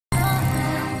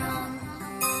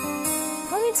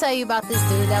me tell you about this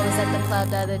dude that was at the club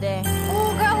the other day.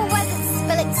 Oh, girl, who was it?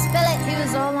 Spill it, spill it. He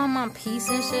was all on my piece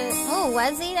and shit. Oh,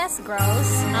 was he? That's gross. I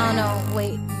don't know.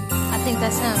 Wait, I think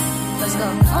that's him. Let's go.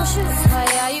 Oh, shoot. Why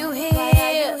are you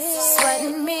here?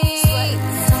 Sweating me.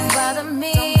 Don't bother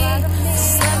me.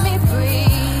 Just let me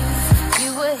breathe.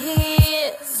 You were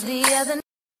here the other night.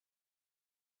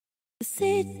 The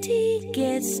city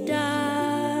gets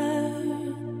dark,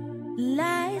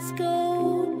 lights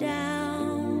go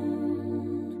down,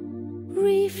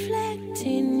 reflect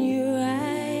in your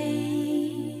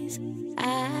eyes.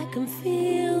 I can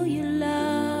feel your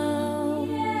love.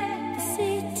 The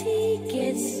city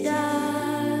gets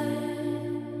dark,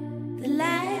 the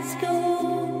lights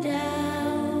go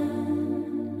down,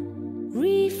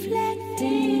 reflect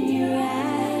in your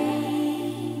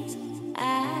eyes. I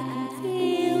can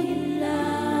feel your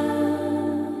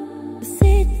love. The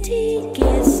city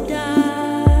gets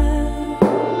dark,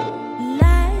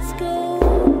 lights go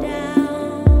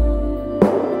down,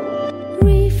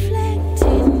 reflect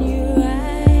in your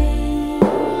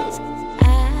eyes. I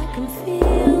can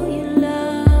feel your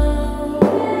love.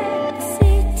 The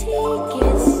city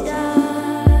gets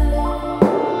dark,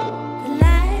 the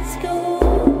lights go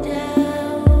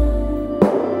down,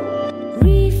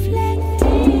 reflect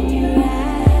in your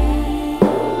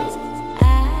eyes. I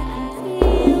can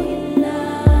feel your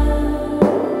love.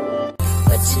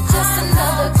 But you're just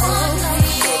another groupie.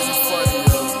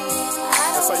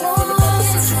 That's how you feel about the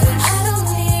situation. I don't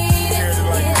need it.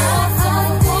 Like I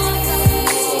don't want it.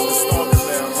 so it's stalking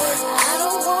them, right? I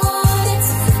don't want it.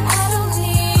 I don't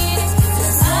need it.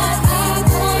 Just let me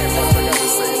want Ain't much I got to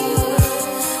say to you, man.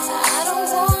 I don't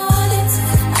want it.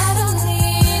 I don't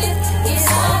need it.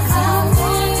 Yeah, I don't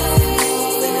want it.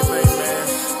 Anything, man.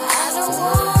 I don't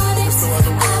want it. There's no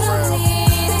other way I don't around.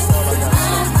 need it. That's all I got to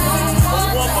say.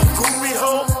 I'm a groupie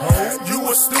hoe. You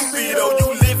a stupid oh. You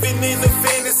living in a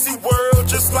fantasy world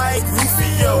just like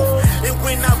Rufio. And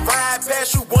when I ride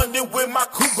past you, wondering where my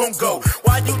coup gon' go.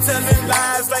 Why you telling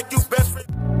lies like you best friend?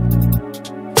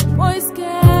 Pois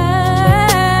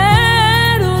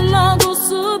quero logo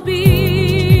subir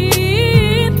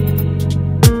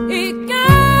e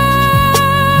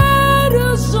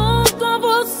quero junto a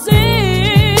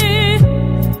você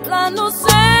lá no céu,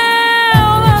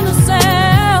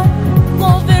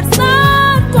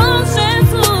 conversar com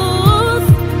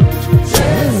Jesus.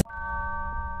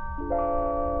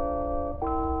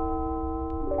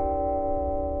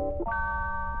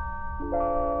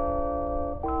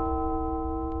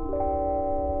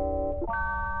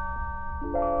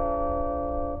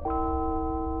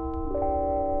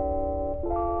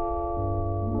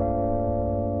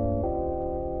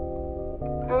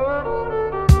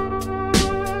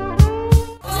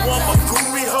 I'm a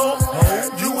groupie hoe.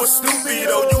 You a stupid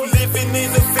oh. You living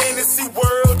in a fantasy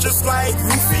world just like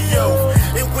Rufio.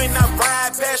 And when I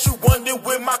ride past you, wondering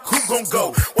where my coup gon'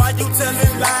 go. Why you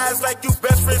telling lies like you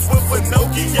best friends with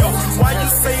Pinocchio? Why you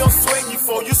say I'm sweating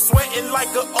for? You sweating like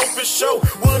an open show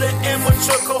with an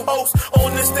amateur co-host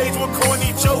on the stage with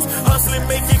corny jokes, hustling,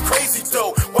 making crazy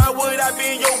dough. Why would I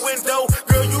be in your window?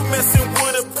 Girl, you messing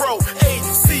with a pro.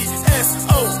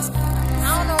 ACSO.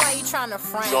 I don't know why you trying to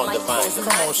front Don't like define this. it.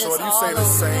 Come on, shorty. You say the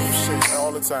same shit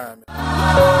all the time.